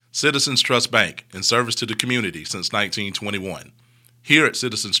Citizens Trust Bank, in service to the community since 1921. Here at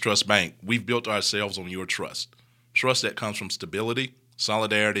Citizens Trust Bank, we've built ourselves on your trust. Trust that comes from stability,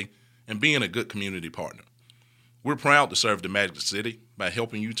 solidarity, and being a good community partner. We're proud to serve the Magic City by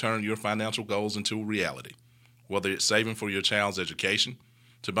helping you turn your financial goals into a reality. Whether it's saving for your child's education,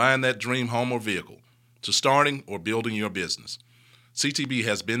 to buying that dream home or vehicle, to starting or building your business, CTB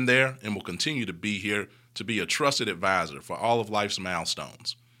has been there and will continue to be here to be a trusted advisor for all of life's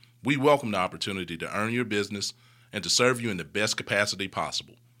milestones. We welcome the opportunity to earn your business and to serve you in the best capacity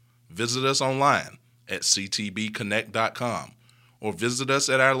possible. Visit us online at ctbconnect.com or visit us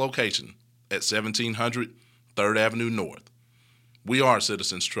at our location at 1700 3rd Avenue North. We are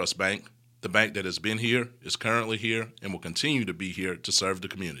Citizens Trust Bank, the bank that has been here, is currently here, and will continue to be here to serve the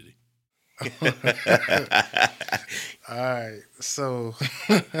community. All right, so,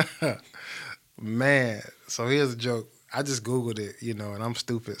 man, so here's a joke. I just Googled it, and I'm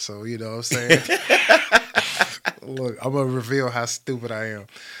stupid, so you know what I'm saying? Look, I'm going to reveal how stupid I am.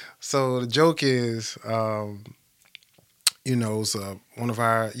 So the joke is, it's one of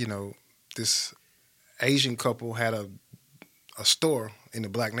our, this Asian couple had a store in the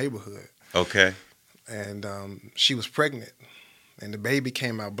black neighborhood. Okay. And she was pregnant, and the baby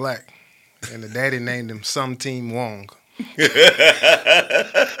came out black, and the daddy named him Something Wong.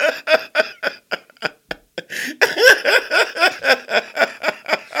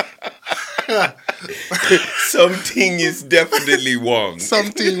 Something is definitely Wong.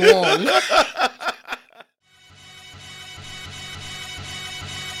 Something Wong.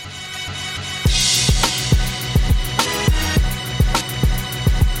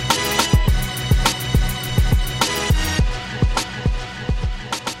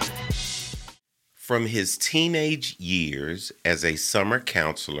 From his teenage years as a summer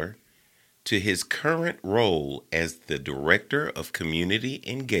counselor to his current role as the Director of Community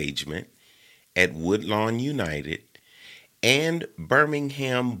Engagement at Woodlawn United and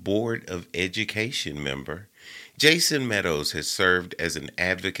Birmingham Board of Education member, Jason Meadows has served as an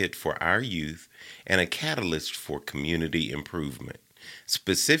advocate for our youth and a catalyst for community improvement.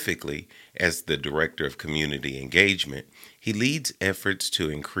 Specifically, as the Director of Community Engagement, he leads efforts to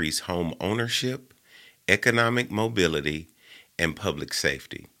increase home ownership, economic mobility, and public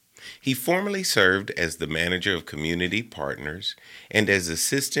safety. He formerly served as the manager of community partners and as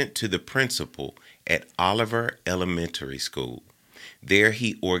assistant to the principal at Oliver Elementary School. There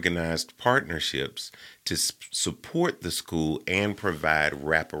he organized partnerships to support the school and provide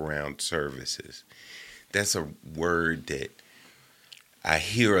wraparound services. That's a word that I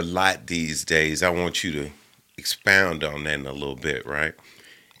hear a lot these days. I want you to expound on that in a little bit, right?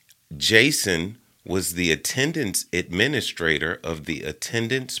 Jason was the attendance administrator of the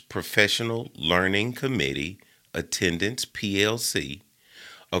Attendance Professional Learning Committee, Attendance PLC,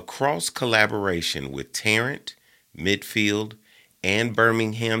 a cross collaboration with Tarrant, Midfield, and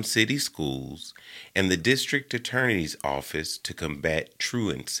Birmingham City Schools, and the District Attorney's Office to combat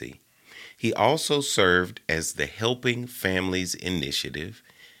truancy. He also served as the Helping Families Initiative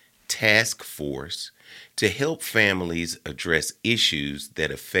Task Force to help families address issues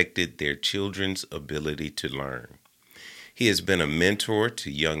that affected their children's ability to learn. He has been a mentor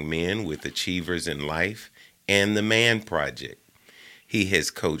to young men with Achievers in Life and the Man Project. He has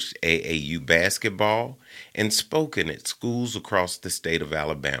coached AAU basketball and spoken at schools across the state of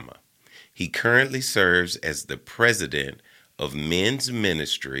Alabama. He currently serves as the president of men's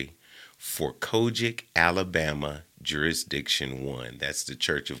ministry for COGIC Alabama Jurisdiction One. That's the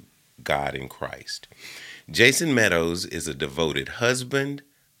Church of God in Christ. Jason Meadows is a devoted husband,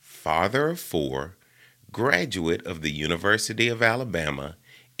 father of 4, graduate of the University of Alabama,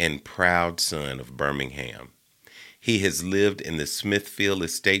 and proud son of Birmingham. He has lived in the Smithfield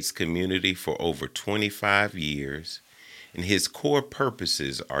Estates community for over 25 years, and his core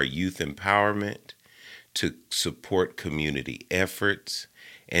purposes are youth empowerment, to support community efforts,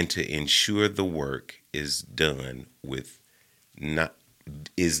 and to ensure the work is done with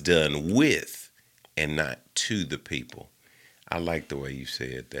and not to the people. I like the way you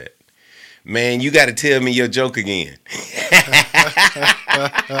said that. Man, you got to tell me your joke again.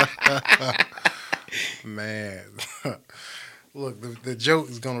 Man, look, the joke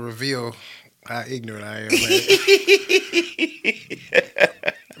is going to reveal how ignorant I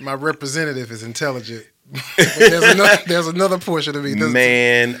am. My representative is intelligent. But there's another portion of me.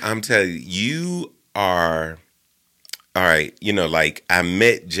 Man, I'm telling you, you are... All right, like I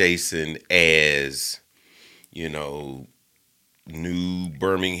met Jason as, new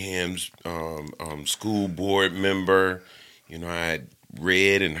Birmingham's school board member. I had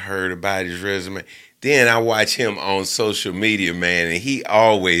read and heard about his resume. Then I watch him on social media, man, and he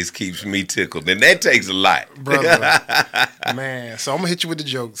always keeps me tickled. And that takes a lot. Brother. Man, so I'm gonna hit you with the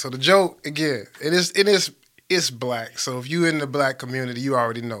joke. So the joke, again, it's black. So if you in the black community, you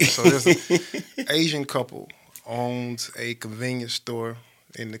already know. So there's an Asian couple owns a convenience store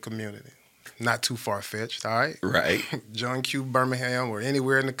in the community. Not too far-fetched, all right? Right. John Q, Birmingham, or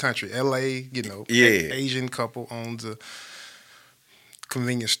anywhere in the country. L.A., Yeah. Asian couple owns a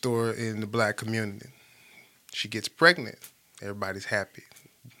convenience store in the black community. She gets pregnant. Everybody's happy.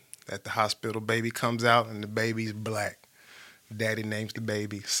 At the hospital, baby comes out, and the baby's black. Daddy names the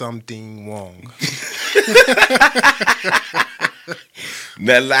baby Something Wong.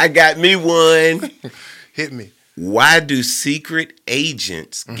 Now, I got me one. Hit me. Why do secret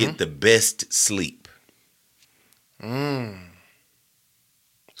agents get the best sleep? It's a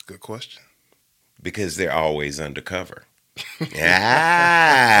good question. Because they're always undercover.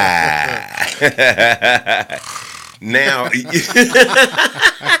 Now,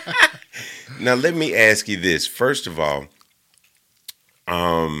 now let me ask you this. First of all,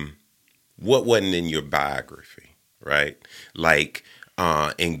 what wasn't in your biography, right? Like,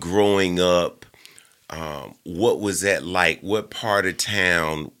 in growing up, what was that like? What part of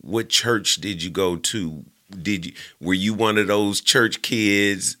town? What church did you go to? Were you one of those church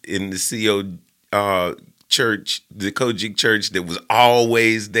kids in the church, the COGIC church that was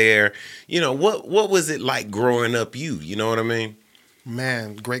always there? What was it like growing up? You know what I mean?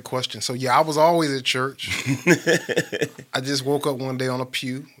 Man, great question. So yeah, I was always at church. I just woke up one day on a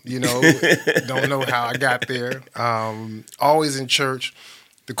pew. Don't know how I got there. Always in church.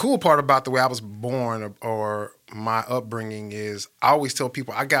 The cool part about the way I was born or my upbringing is I always tell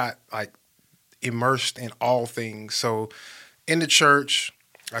people I got like immersed in all things. So in the church,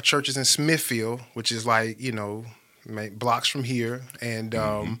 our church is in Smithfield, which is like, blocks from here. And,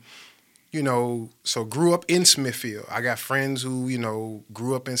 so grew up in Smithfield. I got friends who,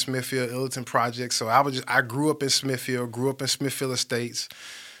 grew up in Smithfield, Illiton Project. So I grew up in Smithfield, grew up in Smithfield Estates,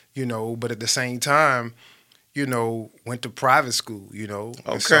 but at the same time, went to private school, Okay.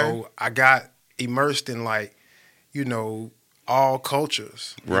 And so I got immersed in like, all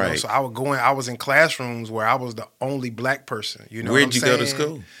cultures. Right. So I was in classrooms where I was the only black person. Where'd you go to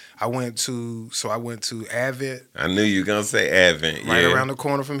school? I went to Advent. I knew you were going to say Advent. Right around the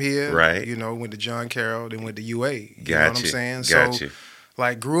corner from here. Right. Went to John Carroll, then went to UA. You Gotcha. know what I'm saying? Gotcha. So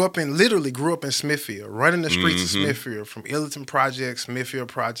like literally grew up in Smithfield, running the streets of Smithfield, from Illiton Projects, Midfield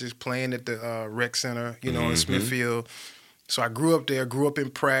Projects, playing at the rec center, in Smithfield. So I grew up there, grew up in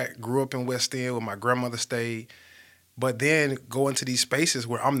Pratt, grew up in West End where my grandmother stayed. But then go into these spaces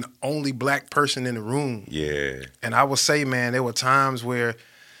where I'm the only black person in the room. Yeah. And I would say, man, there were times where,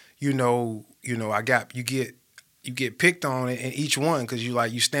 you get picked on in each one because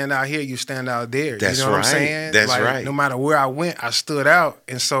you stand out here, you stand out there. That's you know what right. I'm saying? That's like, right. No matter where I went, I stood out.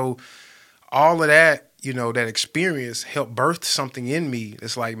 And so all of that, that experience helped birth something in me.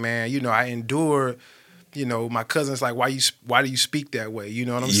 It's like, man, I endured, my cousin's like, why do you speak that way? You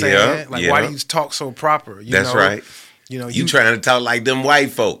know what I'm saying? Like, why do you talk so proper? That's right. You trying to talk like them white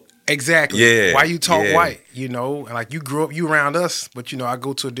folk. Exactly. Yeah. Why you talk white, and like you grew up, you around us, but I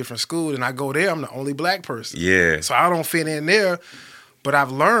go to a different school and I go there, I'm the only black person. Yeah. So I don't fit in there, but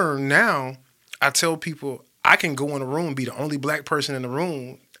I've learned now, I tell people I can go in a room, be the only black person in the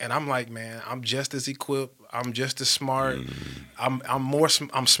room, and I'm like, man, I'm just as equipped, I'm just as smart,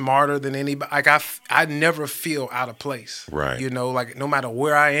 I'm smarter than anybody. Like I never feel out of place. Right. Like no matter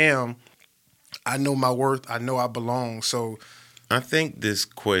where I am, I know my worth, I know I belong. So I think this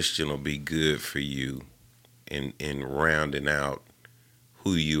question will be good for you in rounding out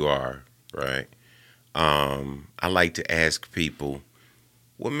who you are, right? I like to ask people,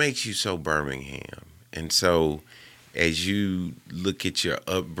 what makes you so Birmingham? And so as you look at your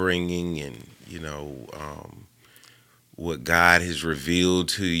upbringing and, what God has revealed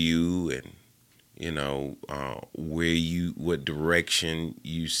to you and, what direction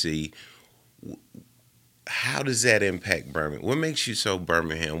you see, how does that impact Birmingham? What makes you so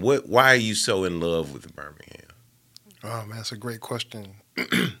Birmingham? Why are you so in love with Birmingham? Oh, man, that's a great question.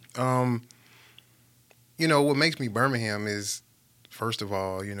 What makes me Birmingham is, first of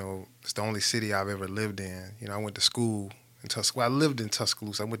all, it's the only city I've ever lived in. I went to school in Tuscaloosa. Well, I lived in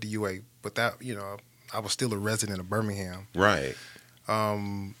Tuscaloosa. I went to UA, but that, I was still a resident of Birmingham. Right.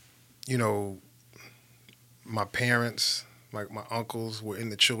 My parents, like my uncles, were in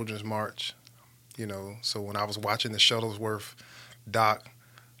the Children's March. So when I was watching the Shuttlesworth doc,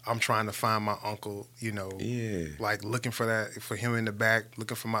 I'm trying to find my uncle, like looking for him in the back,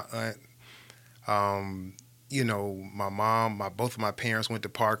 looking for my aunt. My mom, both of my parents went to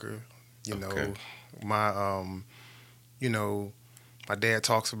Parker, Okay. My, you know, my dad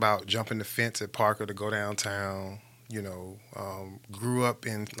talks about jumping the fence at Parker to go downtown. Grew up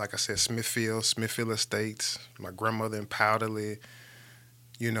in, like I said, Smithfield Estates. My grandmother in Powderly,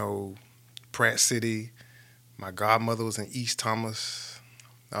 Pratt City. My godmother was in East Thomas.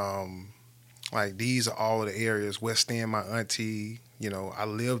 Like these are all of the areas. West End, my auntie. I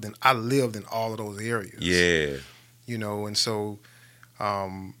lived in all of those areas. Yeah. And so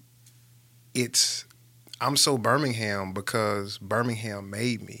I'm so Birmingham because Birmingham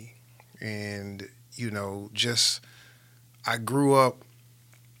made me, and I grew up.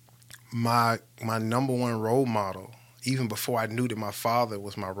 My number one role model, even before I knew that my father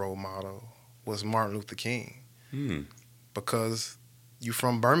was my role model, was Martin Luther King. Because you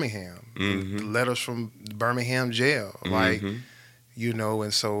from Birmingham. Mm-hmm. The letters from the Birmingham jail. Mm-hmm.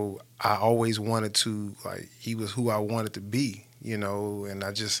 And so I always wanted to, he was who I wanted to be, and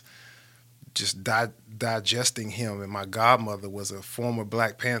I just digesting him. And my godmother was a former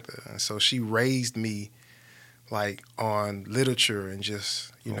Black Panther. And so she raised me, on literature and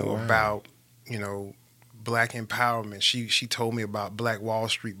just, about, Black empowerment. She told me about Black Wall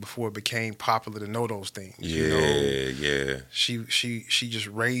Street before it became popular to know those things. Yeah. She just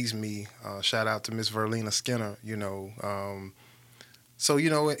raised me. Shout out to Miss Verlina Skinner. So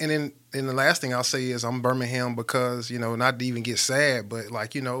and then the last thing I'll say is I'm Birmingham because not to even get sad, but I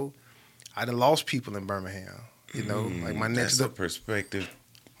done lost people in Birmingham. Like my next that's a perspective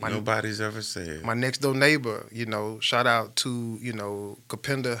nobody's ever said. My next door neighbor, shout out to,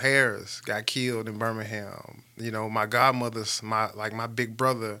 Kapinda Harris, got killed in Birmingham. My godmother's, my big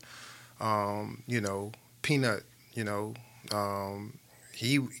brother, Peanut,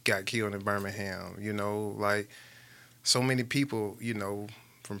 he got killed in Birmingham. So many people,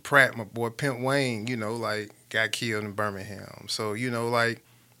 from Pratt, my boy Pimp Wayne, got killed in Birmingham. So,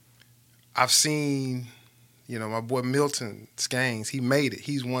 I've seen... my boy Milton Skangs, he made it.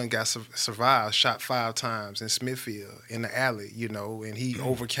 He's one got survived, shot 5 times in Smithfield in the alley, and he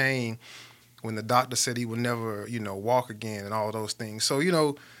overcame when the doctor said he would never, walk again and all those things. So,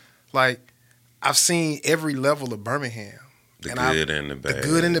 I've seen every level of Birmingham. The good and the bad. The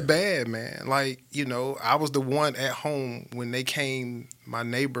good and the bad, man. I was the one at home when they came, my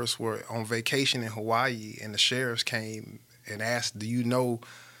neighbors were on vacation in Hawaii and the sheriffs came and asked, do you know,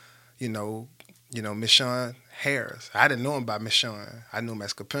 Miss Sean Harris. I didn't know him by Miss Sean. I knew him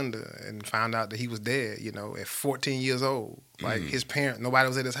as Kapinda and found out that he was dead, at 14 years old. His parents, nobody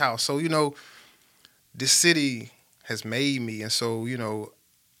was at his house. So, this city has made me. And so,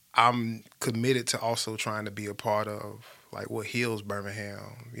 I'm committed to also trying to be a part of, what heals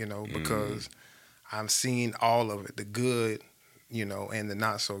Birmingham, because I'm seeing all of it, the good, and the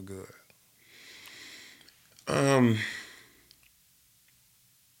not so good.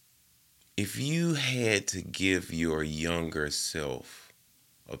 If you had to give your younger self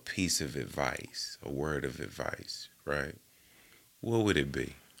a piece of advice, a word of advice, right, what would it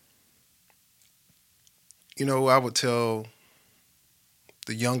be? I would tell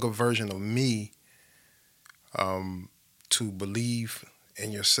the younger version of me to believe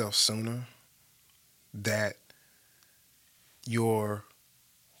in yourself sooner, that your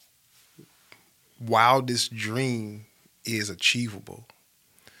wildest dream is achievable.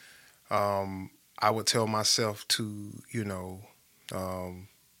 I would tell myself to,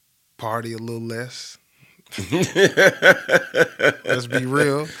 party a little less. Let's be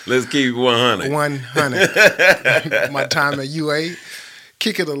real. Let's keep it 100. 100. My time at UA,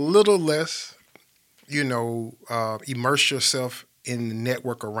 kick it a little less. Immerse yourself in the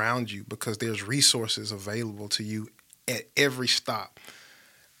network around you because there's resources available to you at every stop.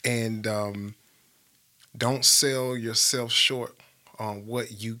 And don't sell yourself short on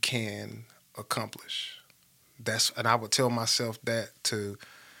what you can accomplish. And I would tell myself that to,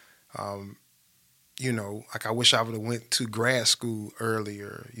 I wish I would have went to grad school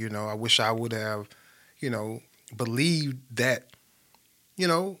earlier. I wish I would have, believed that,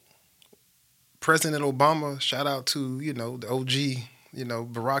 President Obama, shout out to, the OG,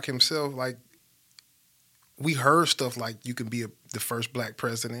 Barack himself, we heard stuff like you can be the first Black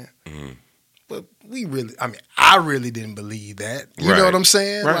president. Mm-hmm. But I really didn't believe that. You know what I'm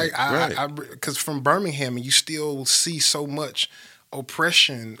saying? Right. Because from Birmingham, you still see so much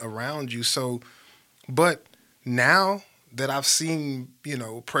oppression around you. So, but now that I've seen,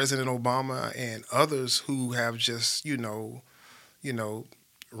 President Obama and others who have just,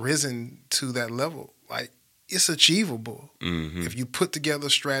 risen to that level, it's achievable. Mm-hmm. If you put together a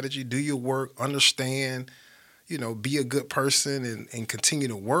strategy, do your work, understand, be a good person and continue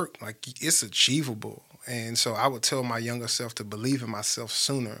to work, it's achievable. And so I would tell my younger self to believe in myself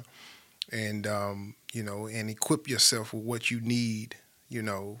sooner and and equip yourself with what you need,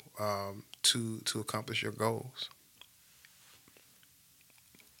 to accomplish your goals.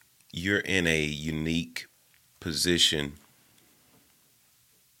 You're in a unique position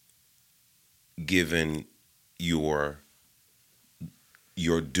given your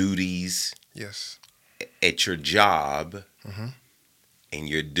duties Yes. at your job Mm-hmm. and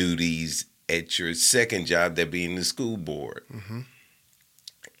your duties at your second job, that being the school board. Mm-hmm.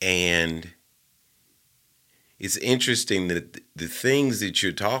 And it's interesting that the things that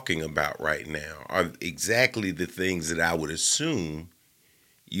you're talking about right now are exactly the things that I would assume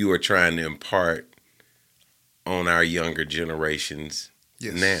you are trying to impart on our younger generations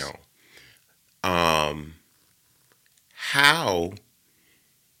Yes. now. How,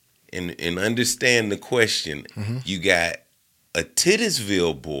 and understand the question, Mm-hmm. you got a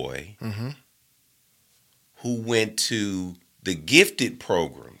Titusville boy Mm-hmm. who went to the gifted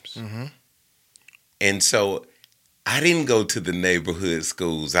programs. Mm-hmm. And so I didn't go to the neighborhood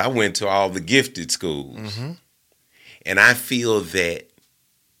schools. I went to all the gifted schools. Mm-hmm. And I feel that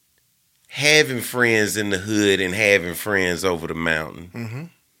having friends in the hood and having friends over the mountain, Mm-hmm.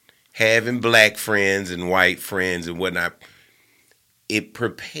 having black friends and white friends and whatnot, it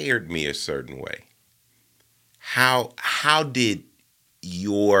prepared me a certain way. How did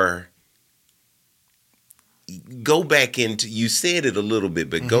your go back into, you said it a little bit,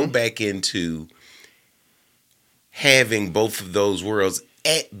 but go back into having both of those worlds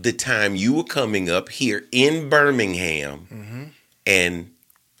at the time you were coming up here in Birmingham. Mm-hmm. And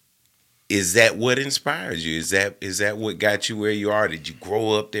is that what inspires you? Is that what got you where you are? Did you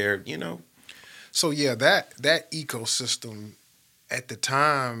grow up there, So yeah, that ecosystem at the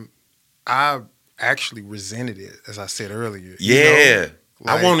time, I actually resented it, as I said earlier. Yeah.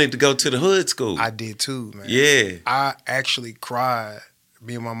 I Like, wanted to go to the hood school. I did too, man. Yeah. I actually cried.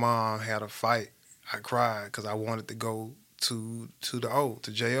 Me and my mom had a fight. I cried because I wanted to go to JO.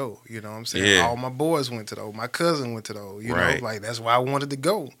 You know what I'm saying? Yeah. All my boys went to the O. My cousin went to the O. You Right. know, like that's why I wanted to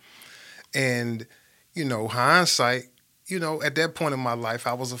go. And, hindsight, at that point in my life,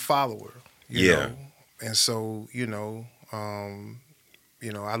 I was a follower. You know? And so,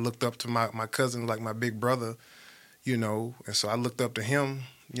 I looked up to my cousin like my big brother, and so I looked up to him.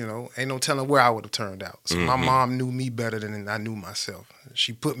 Ain't no telling where I would have turned out. So my mom knew me better than I knew myself.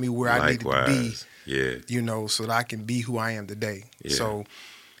 She put me where I needed to be, Yeah. so that I can be who I am today. Yeah. So,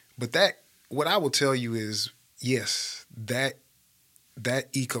 but what I will tell you is, yes, that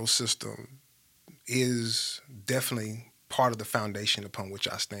ecosystem is definitely part of the foundation upon which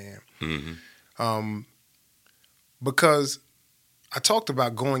I stand. Mm-hmm. Because I talked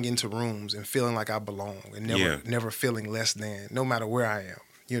about going into rooms and feeling like I belong and never feeling less than, no matter where I am,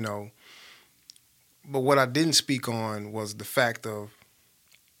 But what I didn't speak on was the fact of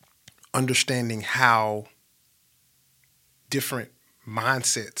understanding how different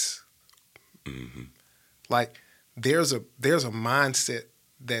mindsets, like there's a mindset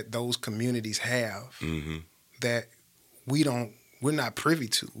that those communities have that we're not privy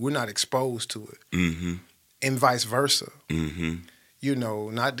to, we're not exposed to it, and vice versa.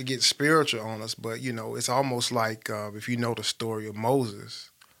 Not to get spiritual on us, but it's almost like if you know the story of Moses.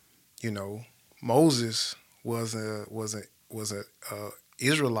 Moses was a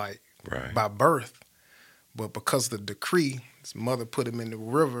Israelite by birth, but because of the decree, his mother put him in the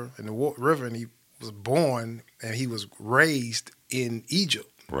river, and he was born and he was raised in Egypt,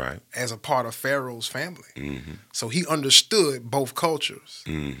 Right. as a part of Pharaoh's family. So he understood both cultures,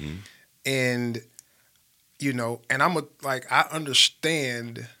 and I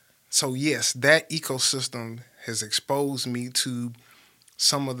understand. So yes, that ecosystem has exposed me to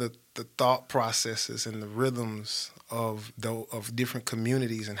some of the thought processes and the rhythms of different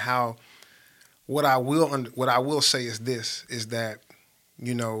communities, and how what I will say is this, is that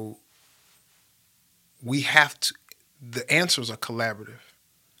we have to, the answers are collaborative.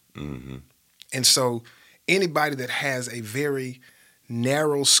 And so anybody that has a very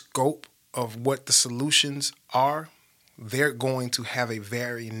narrow scope of what the solutions are, they're going to have a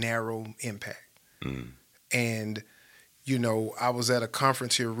very narrow impact. And I was at a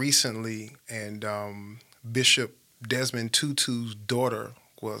conference here recently, and Bishop Desmond Tutu's daughter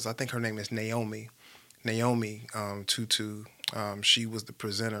I think her name is Naomi Tutu. She was the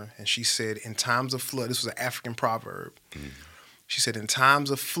presenter, and she said, in times of flood, this was an African proverb. She said, in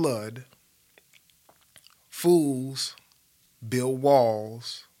times of flood, fools build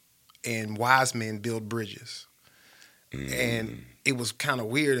walls and wise men build bridges. And it was kind of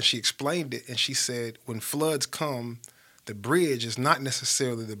weird, and she explained it, and she said, when floods come, the bridge is not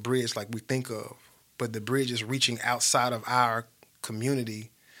necessarily the bridge like we think of, but the bridge is reaching outside of our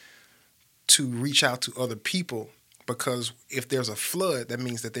community to reach out to other people, because if there's a flood, that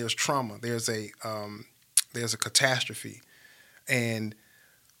means that there's trauma, there's a catastrophe, and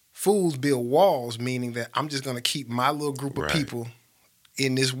fools build walls, meaning that I'm just going to keep my little group of people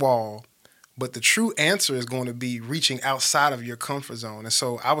in this wall. But the true answer is going to be reaching outside of your comfort zone. And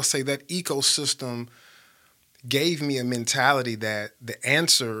so I would say that ecosystem gave me a mentality that the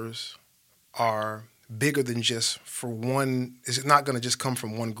answers are bigger than just for one. It's not going to just come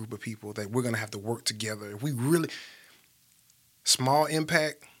from one group of people, that we're going to have to work together. If we really, small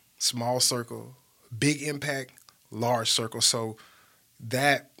impact, small circle, big impact, large circle. So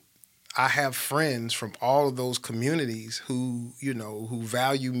that I have friends from all of those communities who, who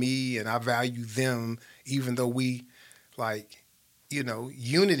value me and I value them, even though we,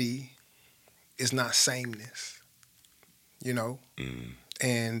 unity is not sameness,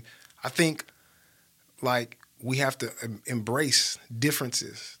 And I think, we have to embrace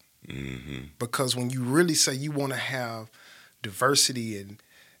differences, because when you really say you want to have diversity and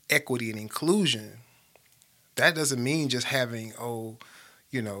equity and inclusion, that doesn't mean just having,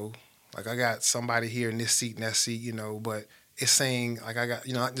 I got somebody here in this seat and that seat, but it's saying I got,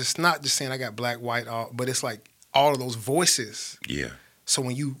 it's not just saying I got black, white, but it's all of those voices. Yeah. So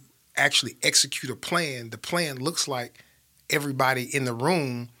when you actually execute a plan, the plan looks like everybody in the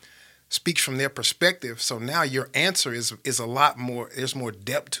room speaks from their perspective. So now your answer is a lot more, there's more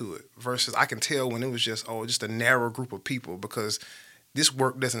depth to it, versus I can tell when it was just a narrow group of people, because this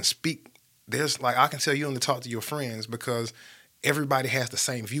work doesn't speak. There's I can tell you only talk to your friends because everybody has the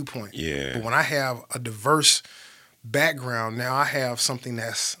same viewpoint. Yeah. But when I have a diverse background, now I have something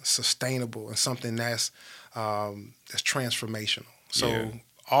that's sustainable and something that's transformational. So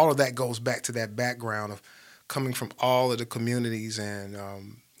all of that goes back to that background of coming from all of the communities and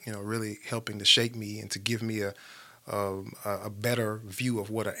really helping to shape me and to give me a better view of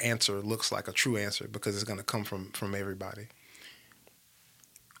what an answer looks like, a true answer, because it's going to come from everybody.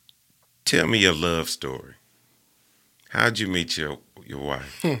 Tell me your love story. How'd you meet your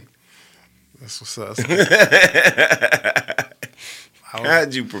wife? That's what's up.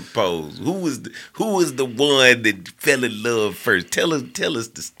 How'd you propose? Who was the one that fell in love first? Tell us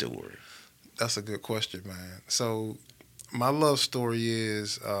the story. That's a good question, man. So my love story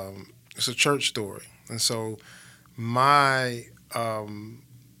is it's a church story, and so my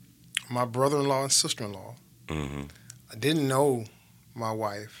brother-in-law and sister-in-law. I didn't know my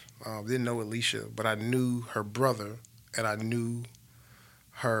wife, didn't know Alicia, but I knew her brother, and I knew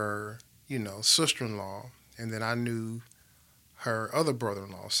her, sister-in-law, and then I knew her other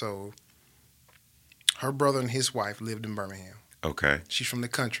brother-in-law. So her brother and his wife lived in Birmingham. Okay. She's from the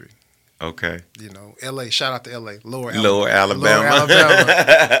country. Okay. L.A. Shout out to L.A. Lower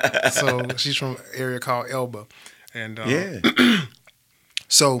Alabama. So she's from an area called Elba. And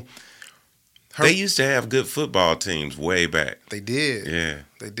so they used to have good football teams way back. They did. Yeah.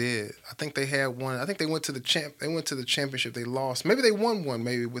 They did. I think they had one. I think they went to the championship. They lost. Maybe they won one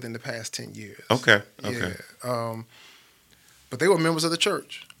maybe within the past 10 years. Okay. Yeah. But they were members of the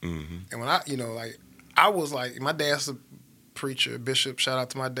church. Mm-hmm. And when I was my dad's a preacher, bishop. Shout out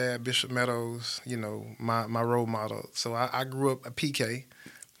to my dad, Bishop Meadows, my role model. So I grew up a PK,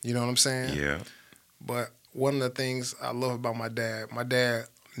 you know what I'm saying? Yeah. But one of the things I love about my dad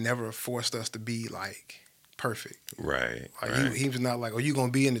never forced us to be perfect. Right. He was not you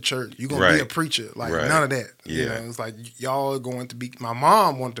gonna be in the church, you gonna be a preacher. None of that. Yeah. It's y'all are going to be, my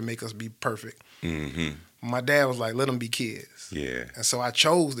mom wanted to make us be perfect. Mm-hmm. My dad was let them be kids. Yeah. And so I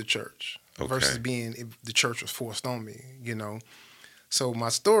chose the church versus the church was forced on me, So my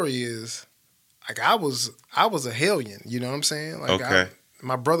story is I was a hellion, you know what I'm saying?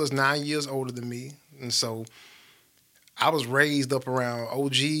 My brother's 9 years older than me, and so I was raised up around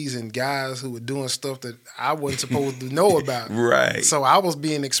OGs and guys who were doing stuff that I wasn't supposed to know about. Right. So I was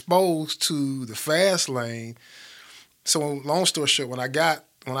being exposed to the fast lane. So long story short, when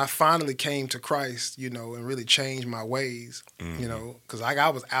I finally came to Christ, and really changed my ways, because I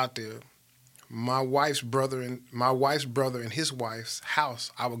was out there. My wife's brother and his wife's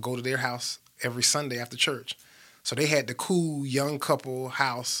house, I would go to their house every Sunday after church. So they had the cool young couple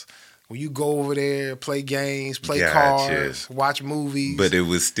house where you go over there, play games, play cards, watch movies. But it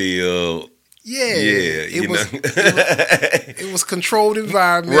was still... It was controlled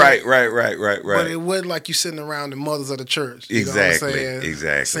environment. Right. But it wasn't you sitting around the mothers of the church. You know what I'm saying?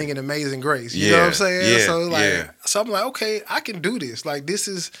 Exactly. Singing Amazing Grace. You know what I'm saying? Yeah, so I'm okay, I can do this.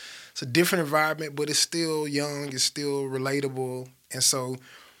 It's a different environment, but it's still young, it's still relatable. And so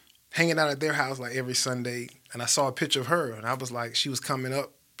hanging out at their house every Sunday, and I saw a picture of her, and I was she was coming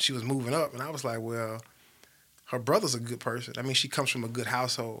up, she was moving up, and I was well, her brother's a good person. I mean, she comes from a good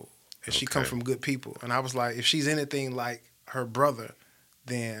household. and she come from good people. And I was like, if she's anything like her brother,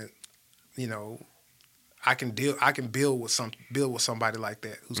 then, you know, I can build with somebody like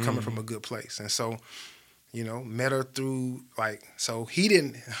that who's coming from a good place. And so, you know, met her through so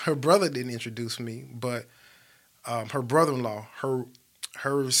her brother didn't introduce me, but her brother-in-law,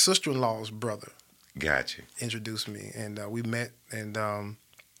 her sister-in-law's brother, gotcha, introduced me, and we met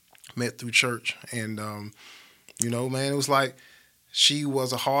through church, and you know, man, it was like she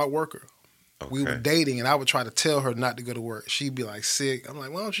was a hard worker. Okay. We were dating, and I would try to tell her not to go to work. She'd be like sick. I'm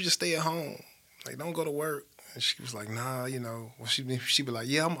like, why don't you just stay at home? Like, don't go to work. And she was like, nah, you know. Well, she'd be like,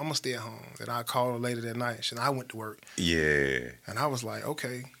 yeah, I'm gonna stay at home. And I called her later that night. I went to work. Yeah. And I was like,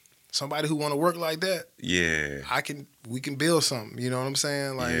 okay, somebody who want to work like that. Yeah. We can build something. You know what I'm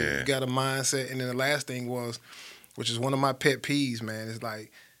saying? Like, you got a mindset. And then the last thing was, which is one of my pet peeves, man, is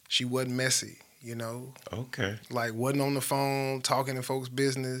like she wasn't messy. You know? Okay. Like, wasn't on the phone talking in folks'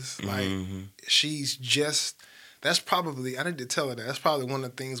 business. Like, she's just, that's probably, I need to tell her that's probably one of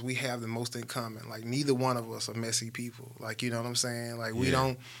the things we have the most in common. Like, neither one of us are messy people. Like, you know what I'm saying? Like,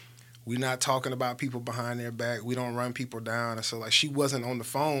 we're not talking about people behind their back. We don't run people down. And so, like, she wasn't on the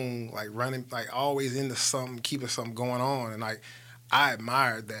phone, like, running, like, always into something, keeping something going on. And, like, I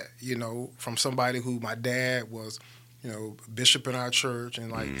admired that, you know, from somebody who my dad was, you know, bishop in our church,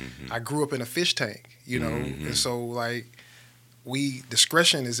 and like I grew up in a fish tank, you know, and so like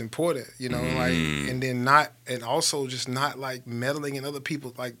discretion is important, you know, like, and then also just not like meddling in other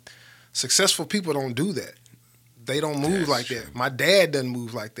people. Like, successful people don't do that. They don't move like that. My dad doesn't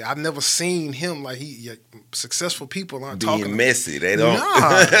move like that. I've never seen him like successful people aren't being talking messy. They don't.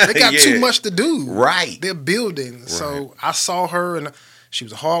 Nah, they got too much to do. Right. They're building. Right. So I saw her, and she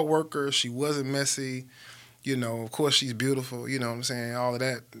was a hard worker. She wasn't messy. You know, of course, she's beautiful. You know what I'm saying? All of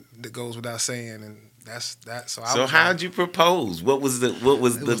that goes without saying, and that's that. So how'd you propose? It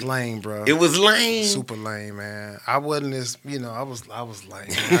was lame, bro. It was lame. Super lame, man. I wasn't as, you know, I was lame.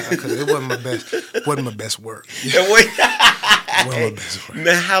 It wasn't my best. Wasn't my best work. Wasn't my best work.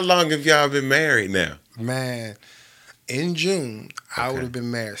 Now, how long have y'all been married now? Man, in June, I would have been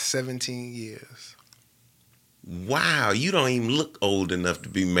married 17 years. Wow, you don't even look old enough to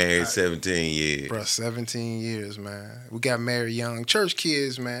be married 17 years. Bro, 17 years, man. We got married young. Church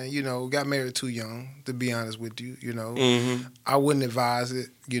kids, man, you know, got married too young, to be honest with you, you know. I wouldn't advise it,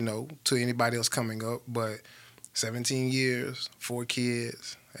 you know, to anybody else coming up, but 17 years, 4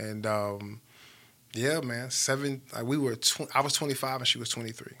 kids, and yeah, man, I was 25 and she was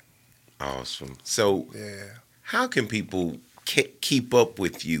 23. Awesome. So, how can people keep up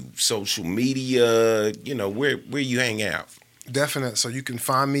with you? Social media, you know, where you hang out? Definite. So you can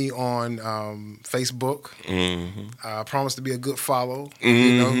find me on Facebook. I promise to be a good follow.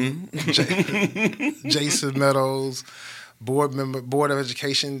 You know, Jason Meadows, board of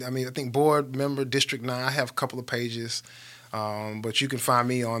education. I mean, I think board member, District 9. I have a couple of pages, but you can find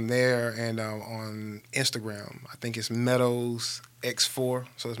me on there and on Instagram. I think it's Meadows X4.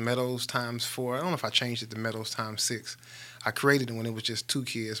 So it's Meadows times 4. I don't know if I changed it to Meadows times 6. I created it when it was just 2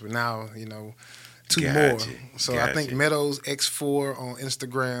 kids, but now, you know, 2 more. So I think Meadows X4 on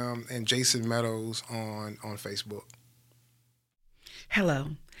Instagram and Jason Meadows on Facebook. Hello,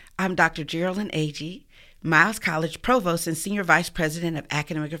 I'm Dr. Geraldine Agee, Miles College Provost and Senior Vice President of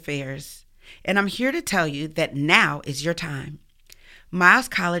Academic Affairs, and I'm here to tell you that now is your time. Miles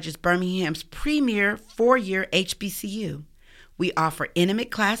College is Birmingham's premier 4-year HBCU. We offer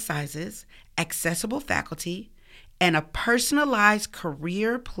intimate class sizes, accessible faculty, and a personalized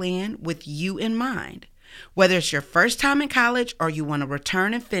career plan with you in mind. Whether it's your first time in college or you want to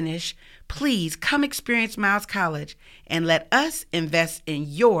return and finish, please come experience Miles College and let us invest in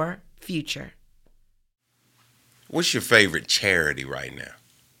your future. What's your favorite charity right now?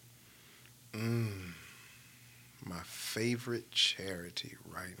 My favorite charity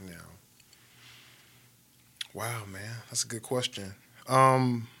right now. Wow, man, that's a good question.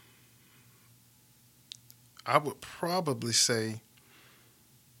 I would probably say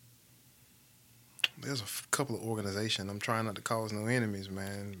there's a couple of organizations. I'm trying not to cause no enemies,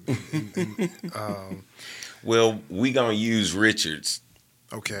 man. Well, we gonna use Richard's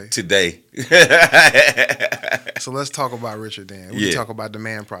today. So let's talk about Richard then. We can talk about the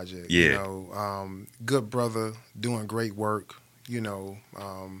Man Project. Yeah. You know, good brother, doing great work. You know,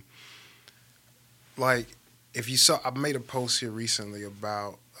 like if you saw, I made a post here recently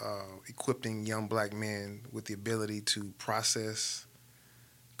about equipping young black men with the ability to process,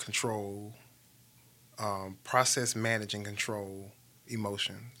 manage, and control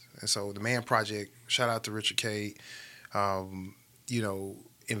emotions. And so the Man Project, shout out to Richard Cade, you know,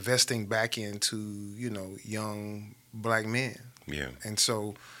 investing back into, you know, young black men. Yeah. And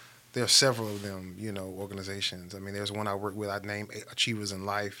so there are several of them, organizations. I mean, there's one I work with. I named Achievers in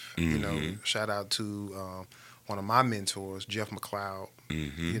Life. Shout out to one of my mentors, Jeff McLeod.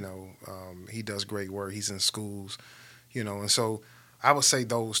 He does great work. He's in schools, and so I would say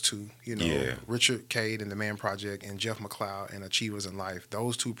those two, Richard Cade and the Man Project, and Jeff McLeod and Achievers in Life.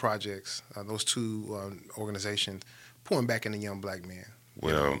 Those two projects, those two organizations, pouring back into young black men.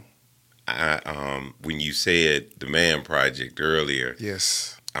 Well, when you said the Man Project earlier,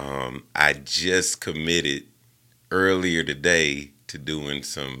 yes, I just committed earlier today to doing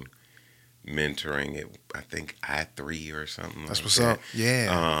some mentoring at, I think, I3 or something. That's like what's that. up.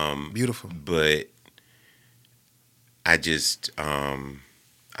 Yeah, beautiful. But I just,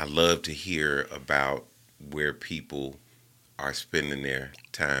 I love to hear about where people are spending their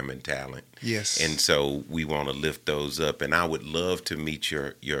time and talent. Yes. And so we want to lift those up. And I would love to meet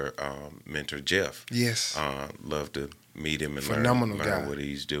your mentor, Jeff. Yes. Love to meet him and Phenomenal learn guy. what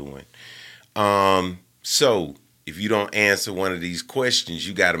he's doing. So if you don't answer one of these questions,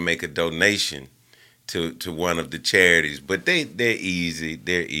 you got to make a donation to one of the charities. But they're easy.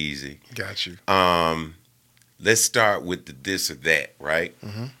 They're easy. Got you. Let's start with the this or that, right?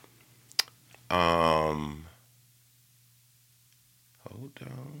 Mm-hmm. Hold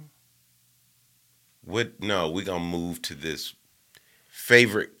on. We're gonna move to this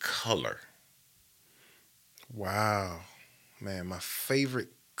favorite color. Wow, man, my favorite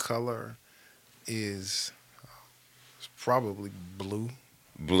color is probably blue.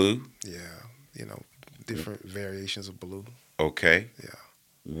 Blue? Yeah, different variations of blue. Okay. Yeah.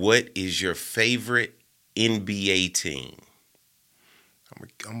 What is your favorite NBA team?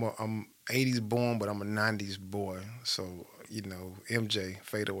 I'm 80s born, but I'm a 90s boy. So, MJ,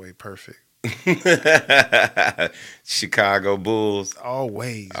 fadeaway perfect. Chicago Bulls.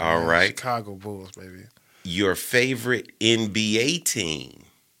 Always. All man. right. Chicago Bulls, baby. Your favorite NBA team.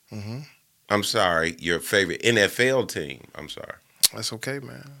 Mm-hmm. I'm sorry, your favorite NFL team. I'm sorry. That's okay,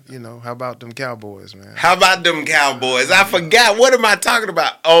 man. How about them Cowboys, man? How about them Cowboys? I forgot. What am I talking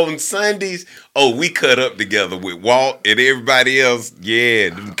about? On Sundays? Oh, we cut up together with Walt and everybody else.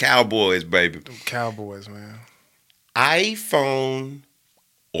 Yeah, them Cowboys, baby. Them Cowboys, man. iPhone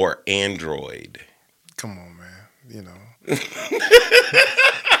or Android? Come on, man.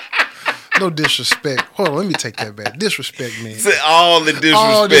 No disrespect. Hold on, let me take that back. Disrespect, man. All the disrespect.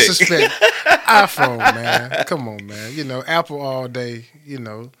 All disrespect. iPhone, man. Come on, man. Apple all day.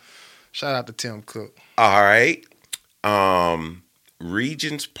 Shout out to Tim Cook. All right.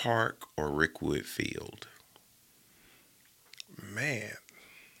 Regents Park or Rickwood Field? Man.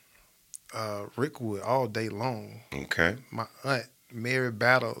 Rickwood all day long. Okay. My aunt, Mary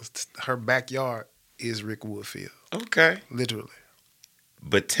Battles, her backyard is Rickwood Field. Okay. Literally.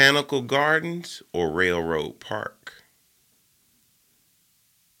 Botanical Gardens or Railroad Park?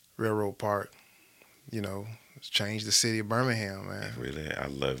 Railroad Park. It's changed the city of Birmingham, man. Really, I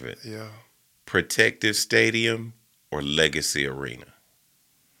love it. Yeah. Protective Stadium or Legacy Arena?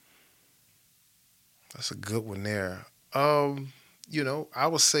 That's a good one there. I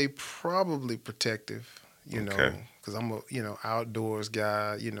would say probably Protective, Okay. because I'm a, outdoors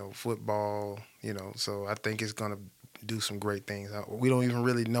guy, football, so I think it's going to do some great things. We don't even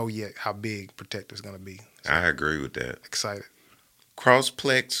really know yet how big Protective's going to be. So I agree with that. excited.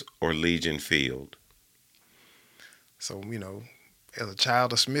 Crossplex or Legion Field? So, as a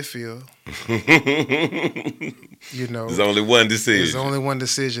child of Smithfield, There's only one decision. there's only one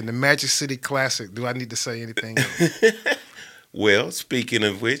decision. The Magic City Classic. Do I need to say anything else? Well, speaking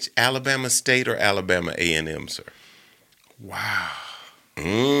of which, Alabama State or Alabama A&M, sir? Wow.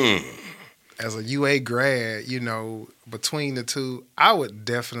 Mm. As a UA grad, between the two, I would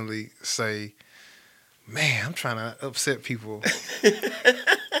definitely say, man, I'm trying to upset people.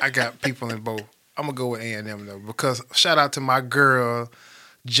 I got people in both. I'm going to go with A&M, though, because shout out to my girl,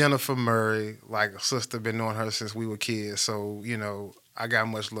 Jennifer Murray, like a sister, been knowing her since we were kids. So, I got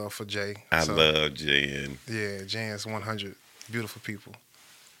much love for Jay. I love Jen. Yeah, Jan's 100. Beautiful people.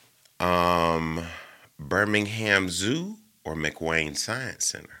 Birmingham Zoo or McWayne Science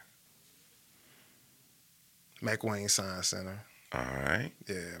Center? McWayne Science Center. All right.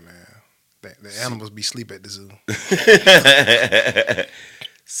 Yeah, man. The animals be sleep at the zoo.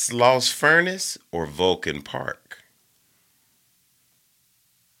 Sloss Furnace or Vulcan Park?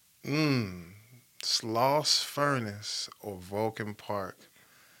 Sloss Furnace or Vulcan Park.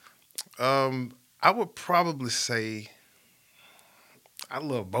 I would probably say I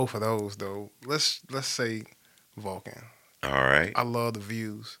love both of those though. Let's say Vulcan. All right. I love the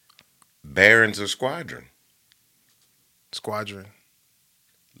views. Barons or Squadron? Squadron.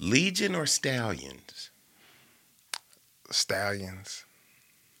 Legion or Stallions? Stallions.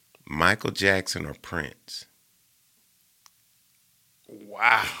 Michael Jackson or Prince?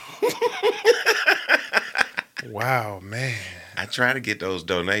 Wow. Wow, man. I try to get those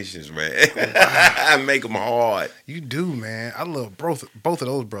donations, man. I make them hard. You do, man. I love both of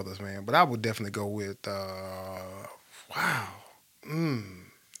those brothers, man. But I would definitely go with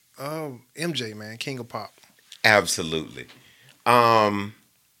MJ, man, King of Pop. Absolutely. Biggie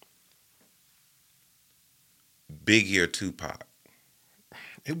or Tupac?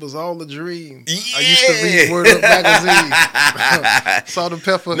 It was all a dream. Yeah. I used to read Word Up magazine. Salt and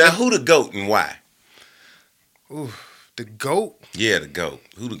Pepper. Now, who the GOAT and why? Ooh, the GOAT. Yeah, the GOAT.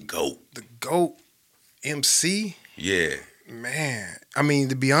 Who the GOAT? The GOAT. MC. Yeah. Man, I mean,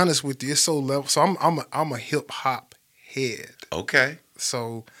 to be honest with you, it's so level. So I'm a hip hop head. Okay.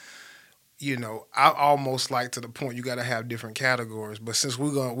 So, you know, I almost like to the point you got to have different categories. But since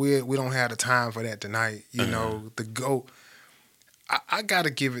we don't have the time for that tonight, you know, the GOAT. I got to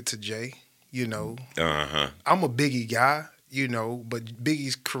give it to Jay. You know, I'm a Biggie guy. You know, but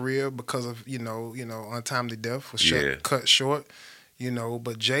Biggie's career, because of you know, untimely death was cut short. You know,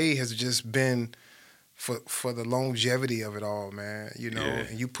 but Jay has just been for the longevity of it all, man. You know,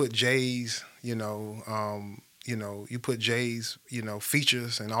 and you put Jay's, you put Jay's,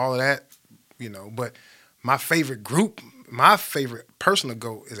 features and all of that. You know, but my favorite personal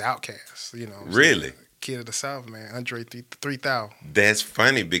GOAT is Outkast. You know, really. Kid of the South, man. Andre 3000. That's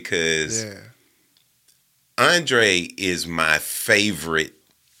funny because Andre is my favorite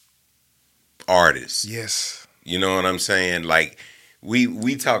artist. Yes. You know what I'm saying? Like,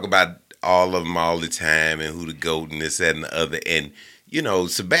 we talk about all of them all the time and who the GOAT and this, that, and the other. And, you know,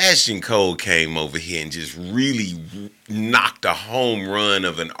 Sebastian Cole came over here and just really knocked a home run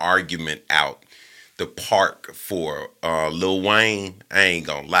of an argument out the park for Lil Wayne. I ain't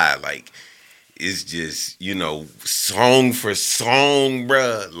gonna lie. Like, it's just, song for song,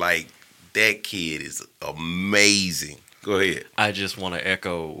 bruh. Like, that kid is amazing. Go ahead. I just want to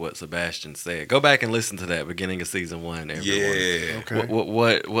echo what Sebastian said. Go back and listen to that beginning of season 1, everyone. Yeah. Okay.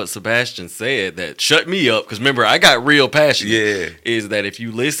 What Sebastian said that shut me up, because remember, I got real passionate, is that if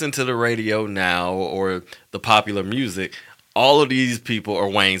you listen to the radio now or the popular music, all of these people are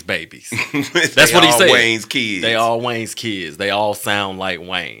Wayne's babies. That's what he said. Wayne's kids. They all Wayne's kids. They all sound like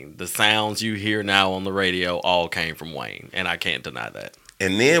Wayne. The sounds you hear now on the radio all came from Wayne, and I can't deny that.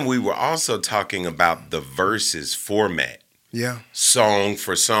 And then we were also talking about the verses format. Yeah. Song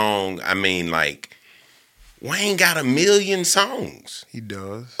for song. I mean, like, Wayne got 1 million songs. He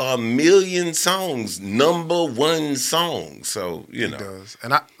does. 1 million songs. number 1 song. So, He does.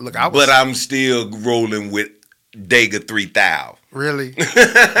 And but I'm still rolling with Dega 3000. Really?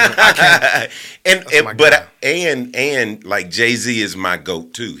 and like Jay-Z is my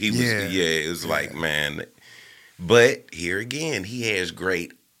GOAT too. He was it was like, man. But here again, he has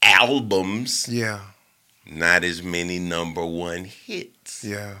great albums. Yeah. Not as many number 1 hits.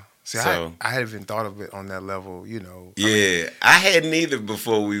 Yeah. See, so, I hadn't even thought of it on that level, Yeah. I hadn't either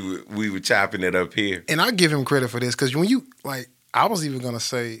before we were chopping it up here. And I give him credit for this, because when you, like, I was even going to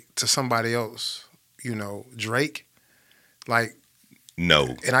say to somebody else, Drake, like,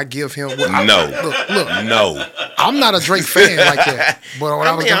 no. And I give him no. Look, no. I'm not a Drake fan like that. But when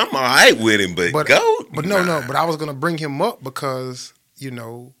I'm all right with him, but GOAT. But no. But I was gonna bring him up because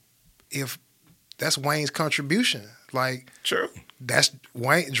if that's Wayne's contribution, like, true. That's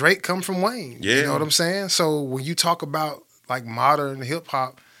Wayne. Drake come from Wayne. Yeah. You know what I'm saying? So when you talk about like modern hip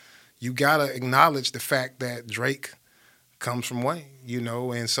hop, you gotta acknowledge the fact that Drake comes from Wayne.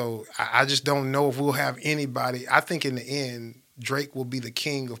 And so I just don't know if we'll have anybody. I think in the end, Drake will be the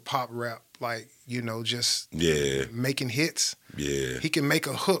king of pop rap, like, just making hits. Yeah. He can make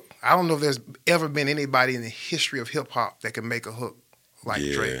a hook. I don't know if there's ever been anybody in the history of hip hop that can make a hook like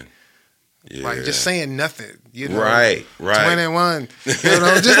Drake. Yeah. Like, just saying nothing, Right. 21, just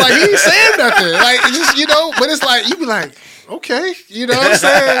like he ain't saying nothing. Like, just, but it's like, you be like, okay, you know what I'm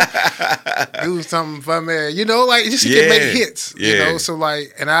saying? Do something for me, like, just he can make hits, So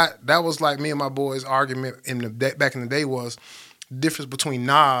like, and that was like me and my boys' argument back in the day was the difference between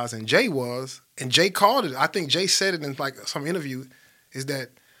Nas and Jay was, and Jay called it. I think Jay said it in like some interview, is that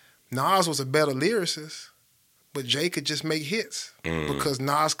Nas was a better lyricist, but Jay could just make hits because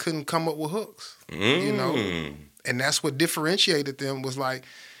Nas couldn't come up with hooks, and that's what differentiated them. Was like,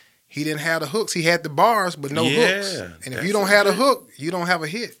 he didn't have the hooks. He had the bars, but no hooks. And if you don't have a hook, you don't have a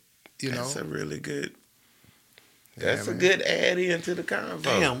hit. That's a really good. That's a good add into the convo.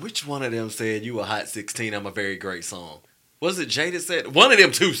 Damn, which one of them said you a hot 16? I'm a very great song. Was it Jay that said? One of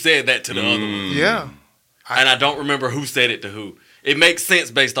them two said that to the other one. Yeah. And I don't remember who said it to who. it makes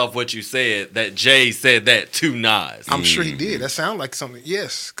sense based off what you said that Jay said that to Nas. I'm sure he did. That sounds like something.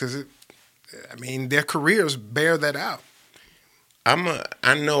 Yes, because their careers bear that out.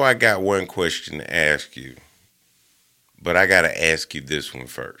 I know I got one question to ask you, but I got to ask you this one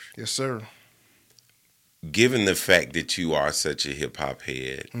first. Yes, sir. Given the fact that you are such a hip hop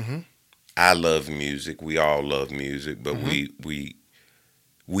head, I love music. We all love music, but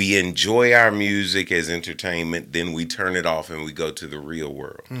we enjoy our music as entertainment. Then we turn it off and we go to the real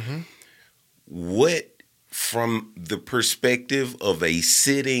world. What, from the perspective of a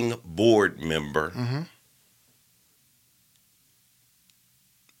sitting board member,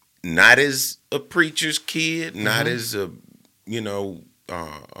 not as a preacher's kid, not as a,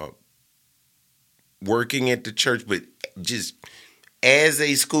 working at the church, but just as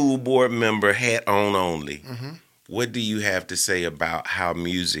a school board member, hat on only, what do you have to say about how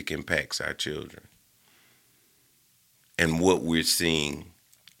music impacts our children and what we're seeing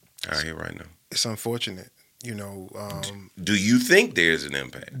out here right now? It's unfortunate, do you think there's an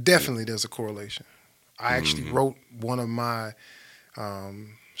impact? Definitely there's a correlation. I actually wrote one of my,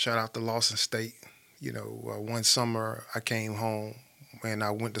 shout out to Lawson State, one summer I came home and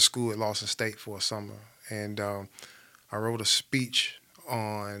I went to school at Lawson State for a summer. And I wrote a speech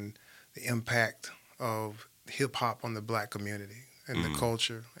on the impact of hip-hop on the black community and the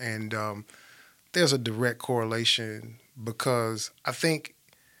culture. And there's a direct correlation because I think,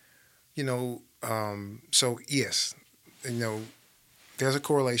 so yes, there's a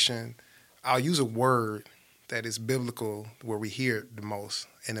correlation. I'll use a word that is biblical where we hear it the most,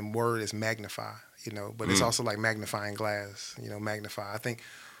 and the word is magnify, but it's also like magnifying glass, magnify. I think,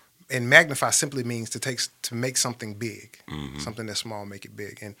 and magnify simply means to make something big, something that's small, make it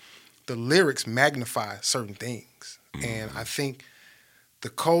big. And the lyrics magnify certain things. And I think the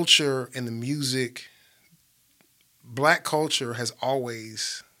culture and the music, black culture has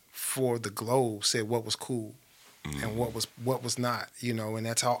always, for the globe, said what was cool and what was not, and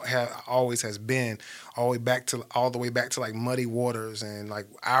that's how always has been, all the way back to like Muddy Waters, and like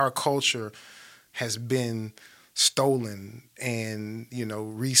our culture has been stolen and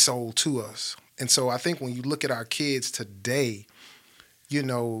resold to us. And so I think when you look at our kids today,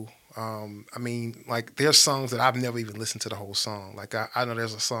 like there's songs that I've never even listened to the whole song. Like I know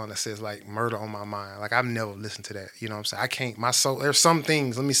there's a song that says like "Murder on My Mind." Like I've never listened to that. You know what I'm saying? I can't. My soul. There's some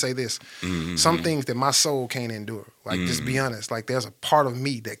things. Let me say this. Some things that my soul can't endure. Like just be honest. Like there's a part of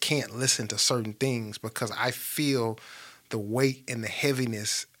me that can't listen to certain things because I feel the weight and the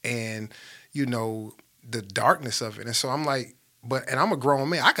heaviness and the darkness of it. And so I'm like, and I'm a grown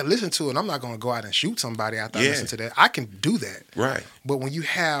man. I can listen to it. I'm not going to go out and shoot somebody after I listen to that. I can do that. Right. But when you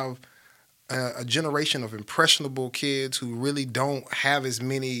have a generation of impressionable kids who really don't have as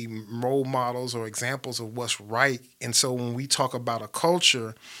many role models or examples of what's right, and so when we talk about a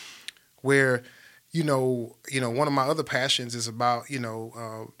culture where, one of my other passions is about,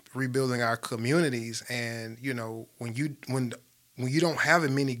 rebuilding our communities, and when you don't have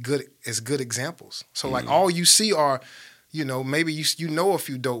as many good examples, so like all you see are, maybe you a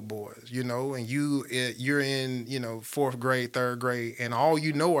few dope boys, and you're in, fourth grade, third grade, and all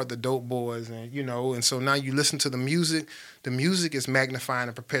are the dope boys, and and so now you listen to the music. The music is magnifying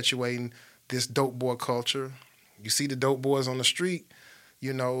and perpetuating this dope boy culture. You see the dope boys on the street,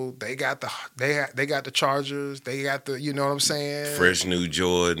 they got the Chargers, they got the, what I'm saying? Fresh new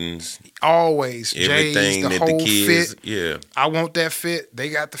Jordans. Always. Everything J's, the that whole the kids, fit. yeah. I want that fit. They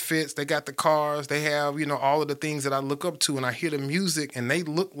got the fits, they got the cars, they have, all of the things that I look up to, and I hear the music and they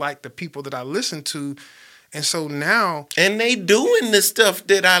look like the people that I listen to. And so now... And they doing the stuff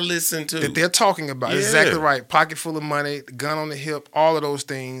that I listen to. That they're talking about. Yeah. Exactly right. Pocket full of money, the gun on the hip, all of those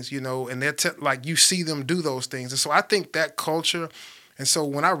things, and they're like you see them do those things. And so I think that culture... And so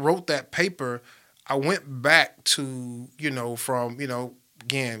when I wrote that paper, I went back to, from,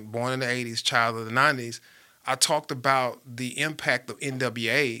 again, born in the 80s, child of the 90s. I talked about the impact of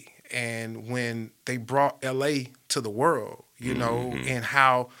NWA and when they brought LA to the world, and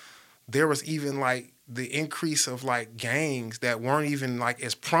how there was even like the increase of like gangs that weren't even like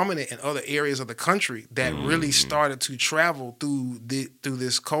as prominent in other areas of the country that really started to travel through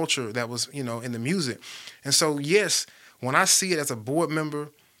this culture that was, in the music. And so, yes, when I see it as a board member,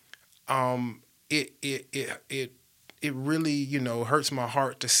 it really, hurts my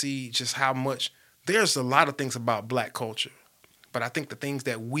heart to see just how much. There's a lot of things about black culture, but I think the things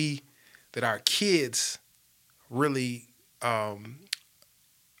that our kids really are,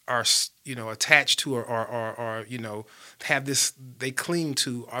 attached to or have this, they cling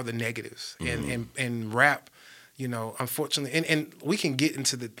to are the negatives. And rap, unfortunately, and we can get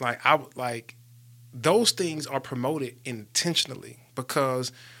into the those things are promoted intentionally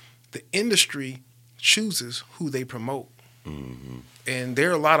because the industry chooses who they promote. Mm-hmm. And there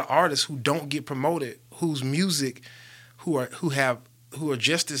are a lot of artists who don't get promoted, whose music, who are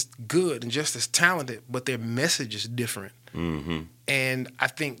just as good and just as talented, but their message is different. Mm-hmm. And I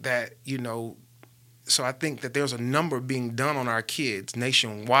think that, so I think that there's a number being done on our kids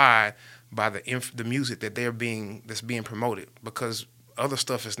nationwide by the music that's being promoted, because other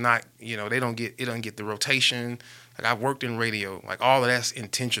stuff is not, it don't get the rotation. Like, I've worked in radio, like all of that's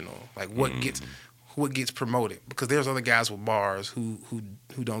intentional. Like what gets promoted, because there's other guys with bars who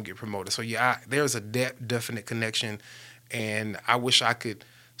don't get promoted. So yeah, there's a definite connection, and I wish I could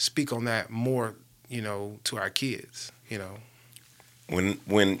speak on that more, to our kids.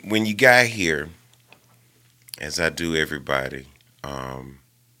 When you got here, as I do everybody,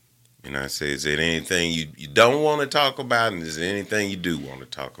 I say, is there anything you don't want to talk about, and is there anything you do want to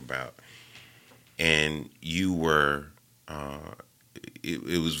talk about? And you were,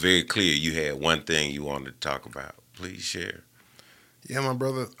 it was very clear you had one thing you wanted to talk about. Please share. Yeah, my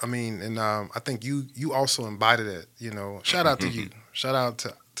brother. I mean, and I think you also embodied it. Shout out to you. Shout out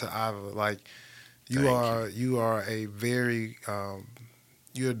to Iva. Like, you are a very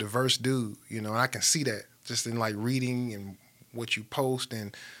you're a diverse dude. And I can see that just in like reading and what you post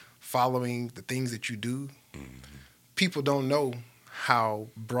and following the things that you do. Mm-hmm. People don't know how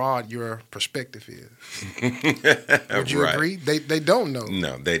broad your perspective is. Would you agree? They don't know.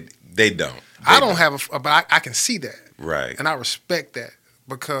 No, they don't. I don't have but I can see that. Right. And I respect that,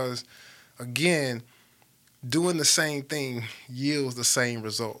 because, again, doing the same thing yields the same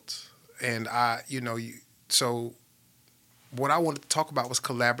results. And so what I wanted to talk about was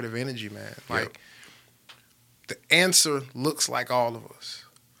collaborative energy, man. Like, the answer looks like all of us.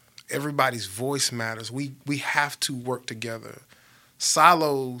 Everybody's voice matters. We have to work together.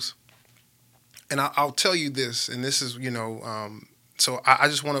 Silos, and I'll tell you this, and this is, so I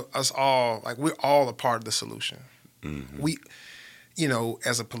just want us all, like, we're all a part of the solution. Mm-hmm. We,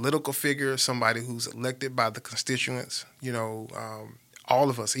 as a political figure, somebody who's elected by the constituents, all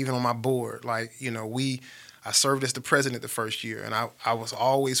of us, even on my board, like, I served as the president the first year, and I was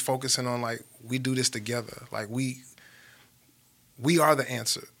always focusing on, like, we do this together. Like, we are the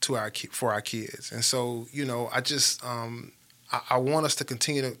answer for our kids. And so, I just, I want us to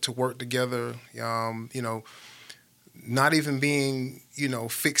continue to work together, not even being,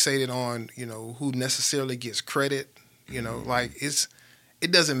 fixated on, who necessarily gets credit, like,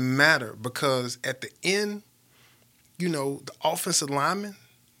 it doesn't matter, because at the end, the offensive lineman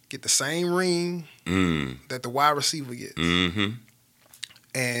get the same ring that the wide receiver gets. Mm-hmm.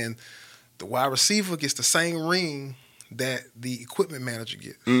 And the wide receiver gets the same ring that the equipment manager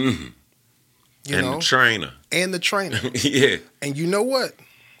gets. Mm-hmm. The trainer. And the trainer. Yeah. And you know what?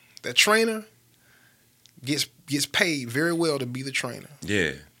 That trainer gets paid very well to be the trainer.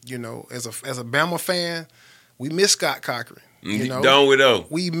 Yeah. As a Bama fan, we miss Scott Cochran. Don't we though?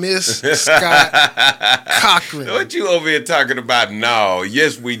 We miss Scott Cochran. What you over here talking about? No.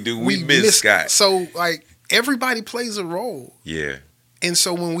 Yes, we do. We miss Scott. So, like, everybody plays a role. Yeah. And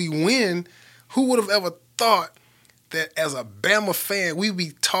so when we win, who would have ever thought that as a Bama fan, we'd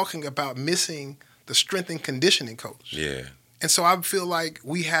be talking about missing the strength and conditioning coach? Yeah. And so I feel like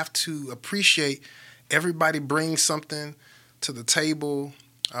we have to appreciate everybody brings something to the table,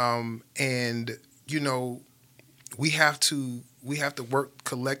 and we have to work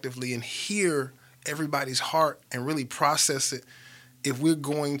collectively and hear everybody's heart and really process it if we're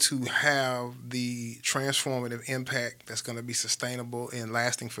going to have the transformative impact that's going to be sustainable and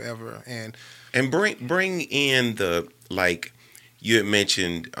lasting forever. And bring in the, like you had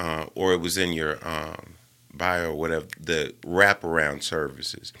mentioned, or it was in your bio or whatever, the wraparound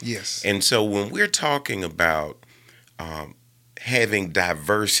services. Yes. And so when we're talking about having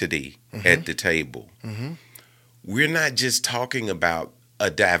diversity at the table, we're not just talking about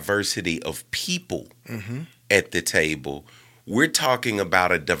a diversity of people at the table. We're talking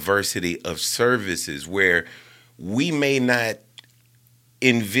about a diversity of services where we may not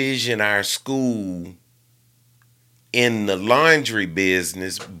envision our school in the laundry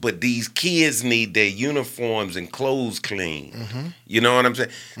business, but these kids need their uniforms and clothes clean. You know what I'm saying?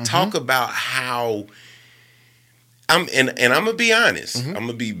 Talk about how I'm gonna be honest. I'm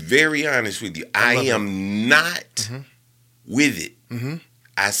gonna be very honest with you. I am not with it.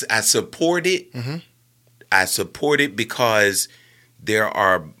 I support it. I support it because there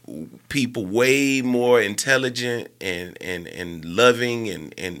are people way more intelligent and loving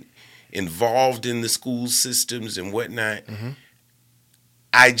and involved in the school systems and whatnot.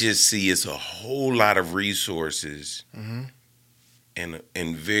 I just see it's a whole lot of resources and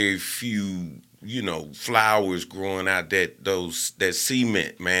very few flowers growing out that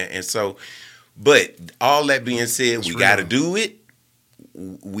cement, man. And so, but all that being said, we got to do it.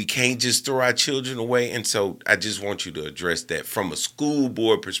 We can't just throw our children away. And so I just want you to address that from a school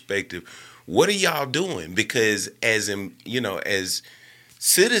board perspective. What are y'all doing? Because as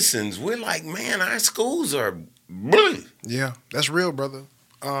citizens, we're like, man, our schools are brilliant. Yeah, that's real, brother.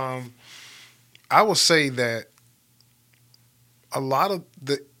 I will say that a lot of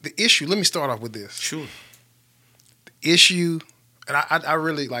the issue, let me start off with this. Sure. The issue, and I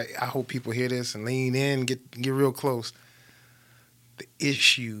really I hope people hear this and lean in, get real close. The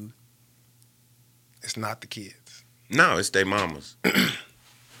issue is not the kids. No, it's their mamas.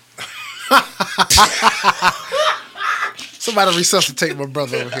 Somebody resuscitate my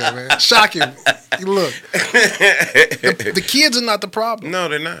brother over here, man. Shock him. Look, the kids are not the problem. No,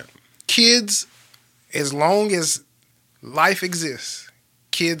 they're not. Kids, as long as life exists,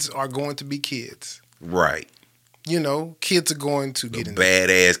 kids are going to be kids. Right. Kids are going to get in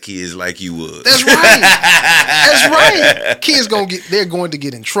badass kids like you would. That's right. That's right. Kids they're going to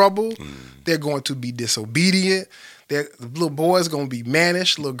get in trouble. They're going to be disobedient. The little boys going to be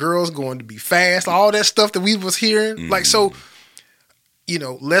mannish. Little girls going to be fast. All that stuff that we was hearing. Let's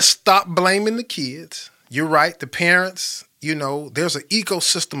stop blaming the kids. You're right. The parents, there's an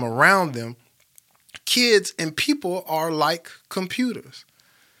ecosystem around them. Kids and people are like computers.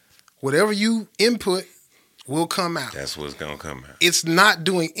 Whatever you input will come out. That's what's going to come out. It's not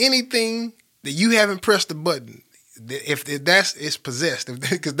doing anything that you haven't pressed the button. If it's possessed.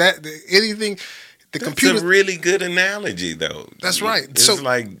 Because anything, the computer. That's a really good analogy, though. That's right. It's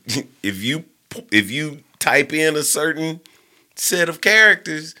like if you type in a certain set of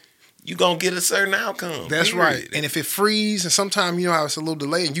characters, you're going to get a certain outcome. That's right. And if it freezes, and sometimes how it's a little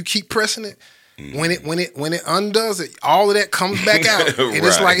delay, and you keep pressing it, when it undoes it, all of that comes back out. And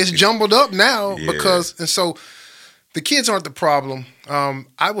It's like it's jumbled up now and so the kids aren't the problem.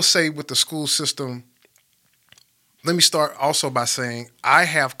 I will say with the school system, let me start also by saying I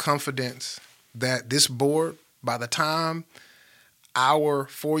have confidence that this board, by the time our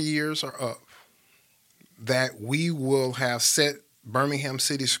 4 years are up, that we will have set Birmingham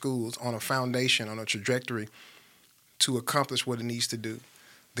City Schools on a foundation, on a trajectory to accomplish what it needs to do.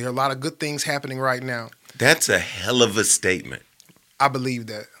 There are a lot of good things happening right now. That's a hell of a statement. I believe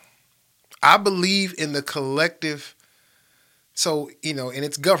that. I believe in the collective. So, and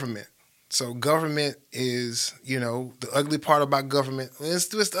it's government. So government is, the ugly part about government. It's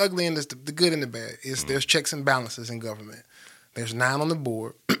the ugly and the good and the bad. There's checks and balances in government. There's 9 on the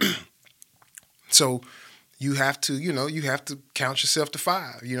board. So you have to count yourself to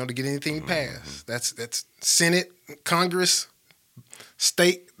 5, to get anything passed. That's Senate, Congress,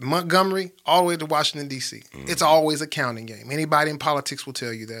 state, Montgomery, all the way to Washington, D.C. It's always a counting game. Anybody in politics will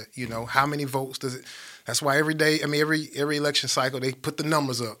tell you that, how many votes does it. That's why every day, every election cycle, they put the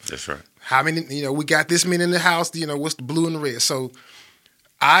numbers up. That's right. How many, we got this many in the House, what's the blue and the red. So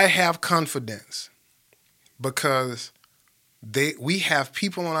I have confidence because we have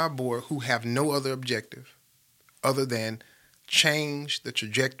people on our board who have no other objective other than change the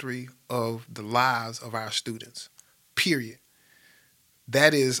trajectory of the lives of our students, period.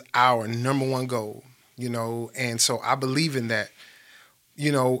 That is our number one goal, and so I believe in that.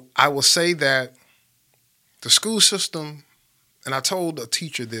 I will say that the school system, and I told a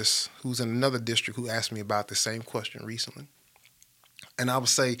teacher this who's in another district who asked me about the same question recently, and I would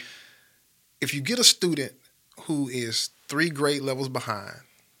say, if you get a student who is 3 grade levels behind,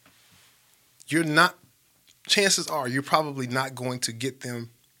 chances are you're probably not going to get them,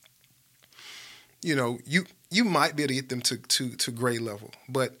 you might be able to get them to grade level.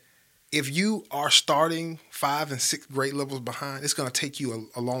 But if you are starting 5 and 6 grade levels behind, it's going to take you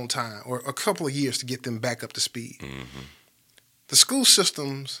a long time or a couple of years to get them back up to speed. Mm-hmm. The school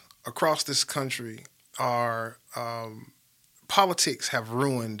systems across this country are, politics have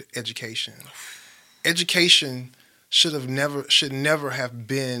ruined education. Education should never have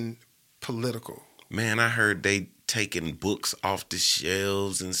been political. Man, I heard they taking books off the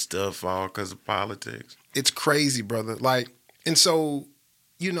shelves and stuff all because of politics. It's crazy, brother. And so,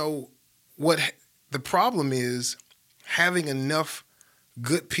 what the problem is having enough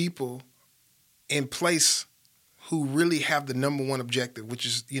good people in place who really have the number one objective, which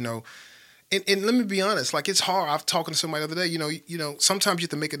is, and let me be honest, it's hard. I was talking to somebody the other day, sometimes you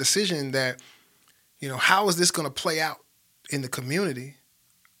have to make a decision that, how is this going to play out in the community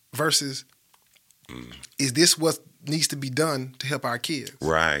versus is this what needs to be done to help our kids?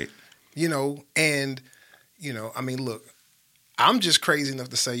 Right. Look, I'm just crazy enough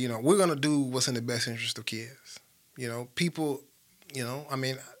to say, we're going to do what's in the best interest of kids. People,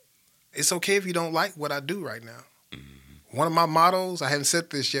 it's okay if you don't like what I do right now. Mm-hmm. One of my mottos, I haven't said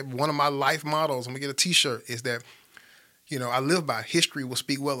this yet, but one of my life mottos, I'm going to get a T-shirt, is that, I live by history will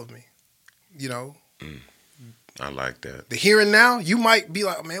speak well of me. I like that. The here and now, you might be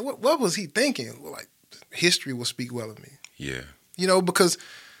like, man, what was he thinking? Well, like, history will speak well of me. Yeah. Because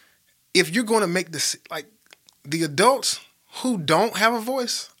if you're going to make this, like, the adults who don't have a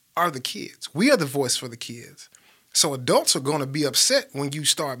voice are the kids. We are the voice for the kids. So adults are going to be upset when you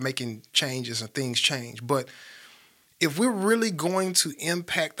start making changes and things change. But if we're really going to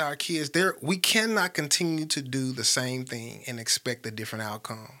impact our kids, we cannot continue to do the same thing and expect a different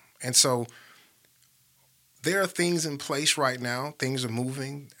outcome. And so there are things in place right now. Things are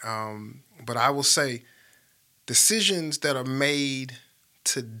moving. But I will say decisions that are made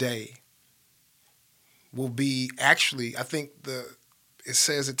today will be actually, I think it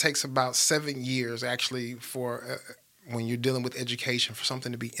says it takes about 7 years actually for when you're dealing with education for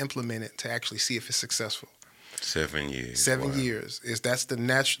something to be implemented to actually see if it's successful. 7 years. 7 years that's the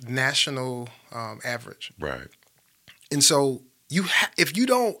national average. Right. And so if you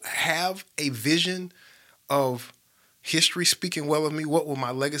don't have a vision of history speaking well of me, what will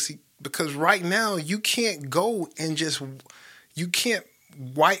my legacy? Because right now you can't go and you can't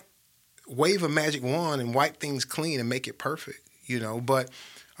wave a magic wand and wipe things clean and make it perfect. But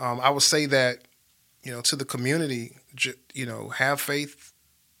I would say that, to the community, have faith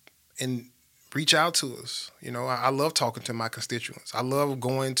and reach out to us. I love talking to my constituents. I love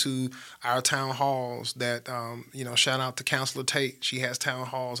going to our town halls that, shout out to Councilor Tate. She has town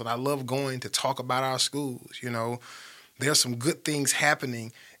halls, and I love going to talk about our schools. There's some good things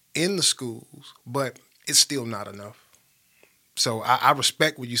happening in the schools, but it's still not enough. So I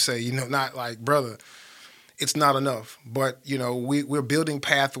respect what you say, not like, brother, it's not enough. But, we're building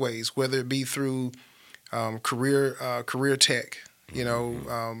pathways, whether it be through career tech,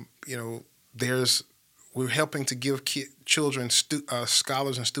 we're helping to give children,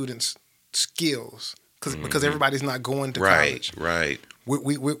 scholars and students skills because everybody's not going to college. Right.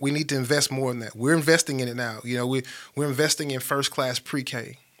 We need to invest more in that. We're investing in it now. We're investing in first class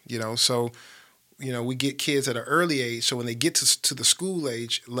pre-K, so we get kids at an early age, so when they get to the school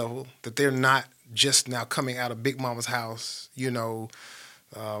age level, that they're not just now coming out of Big Mama's house,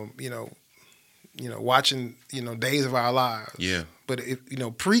 watching, Days of Our Lives. Yeah. But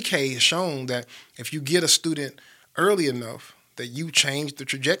pre-K has shown that if you get a student early enough, that you change the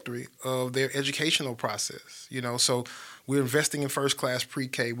trajectory of their educational process. So we're investing in first class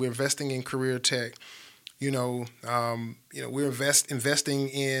pre-K. We're investing in career tech. We're investing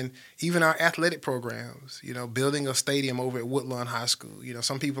in even our athletic programs, building a stadium over at Woodlawn High School.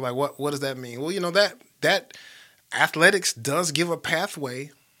 Some people are like, what does that mean? Well, that athletics does give a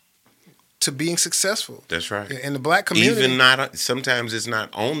pathway to being successful. That's right. In the black community. Even sometimes it's not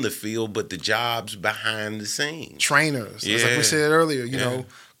on the field, but the jobs behind the scenes. Trainers, like we said earlier,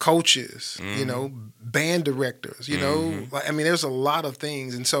 coaches, band directors, there's a lot of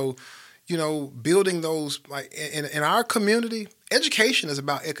things. And so, building those, like in our community, education is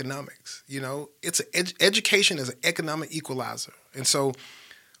about economics. Education is an economic equalizer, and so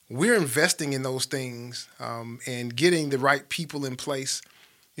we're investing in those things and getting the right people in place.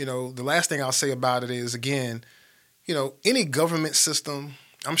 The last thing I'll say about it is, again, any government system.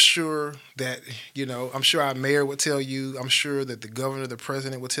 I'm sure that our mayor would tell you. I'm sure that the governor, the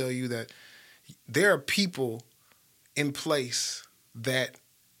president would tell you that there are people in place that.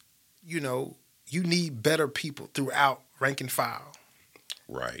 You need better people throughout rank and file.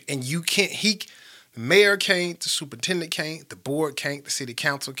 Right. And you can't, the mayor can't, the superintendent can't, the board can't, the city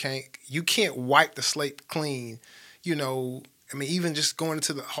council can't. You can't wipe the slate clean. Even just going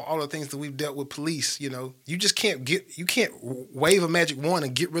into all the things that we've dealt with police, you just can't wave a magic wand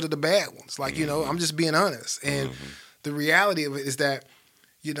and get rid of the bad ones. Like, I'm just being honest. And the reality of it is that,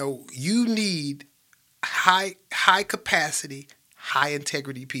 you need high capacity, high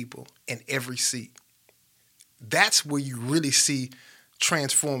integrity people in every seat. That's where you really see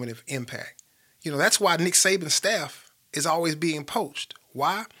transformative impact. That's why Nick Saban's staff is always being poached.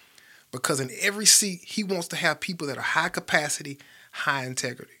 Why? Because in every seat, he wants to have people that are high capacity, high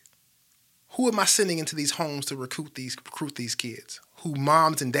integrity. Who am I sending into these homes to recruit these kids? Who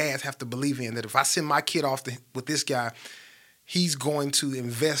moms and dads have to believe in that if I send my kid off with this guy, he's going to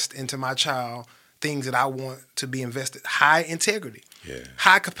invest into my child things that I want to be invested. High integrity,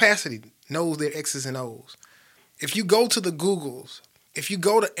 high capacity, knows their X's and O's. If you go to the Googles, if you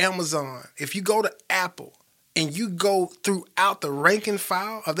go to Amazon, if you go to Apple, and you go throughout the rank and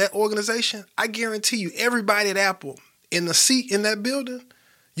file of that organization, I guarantee you everybody at Apple in the seat in that building,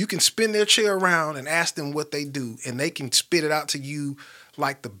 you can spin their chair around and ask them what they do, and they can spit it out to you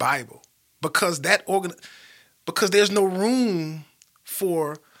like the Bible, because because there's no room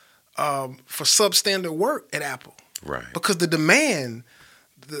for substandard work at Apple. Right. Because the demand,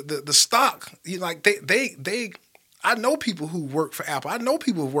 the stock, they I know people who work for Apple. I know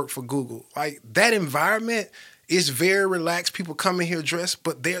people who work for Google. Like, that environment is very relaxed. People come in here dressed,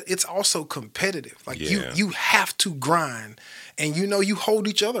 but it's also competitive. Like, you have to grind, and you hold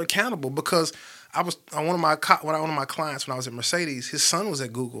each other accountable. Because I was one of my clients when I was at Mercedes. His son was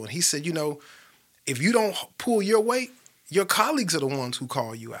at Google, and he said, if you don't pull your weight, your colleagues are the ones who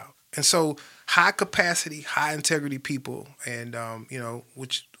call you out. And so, high capacity, high integrity people, and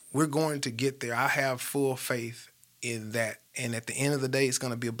which we're going to get there. I have full faith in that, and at the end of the day, it's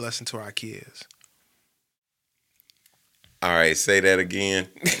going to be a blessing to our kids. All right, say that again.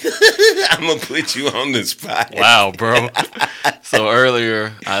 I'm gonna put you on the spot. Wow, bro. So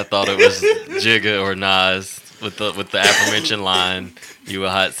earlier, I thought it was Jigga or Nas with the aforementioned line, "You a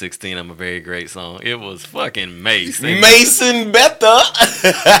hot 16, I'm a very great song." It was fucking Mason Bethel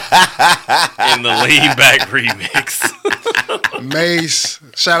in the Lean Back remix. Mace,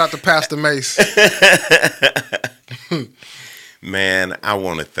 shout out to Pastor Mace. Man, I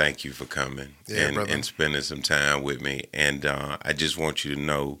want to thank you for coming brother. And spending some time with me. And I just want you to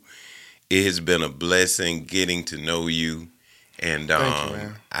know it has been a blessing getting to know you. And thank you,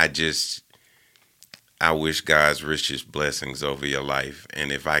 man. I wish God's richest blessings over your life.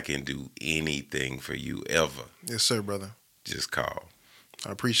 And if I can do anything for you ever, yes, sir, brother, just call.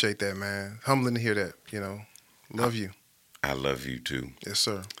 I appreciate that, man. Humbling to hear that. Love you. I love you too. Yes,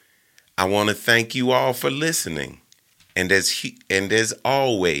 sir. I want to thank you all for listening. And as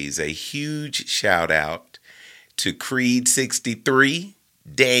always, a huge shout out to Creed 63,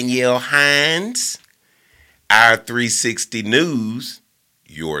 Danielle Hines, Our 360 News,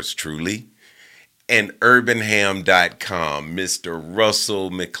 yours truly, and urbanham.com, Mr.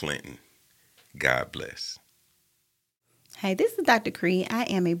 Russell McClinton. God bless. Hey, this is Dr. Creed. I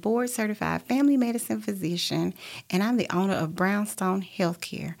am a board-certified family medicine physician, and I'm the owner of Brownstone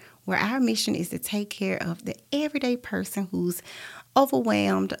Healthcare, where our mission is to take care of the everyday person who's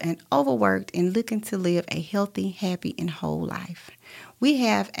overwhelmed and overworked and looking to live a healthy, happy, and whole life. We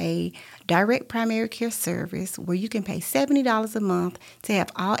have a direct primary care service where you can pay $70 a month to have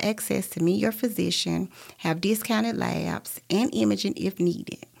all access to meet your physician, have discounted labs, and imaging if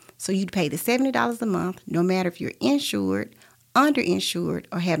needed. So you'd pay the $70 a month no matter if you're insured, underinsured,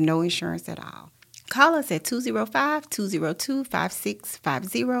 or have no insurance at all. Call us at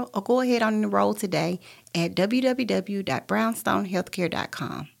 205-202-5650 or go ahead and enroll today at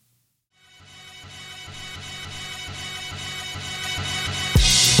www.brownstonehealthcare.com.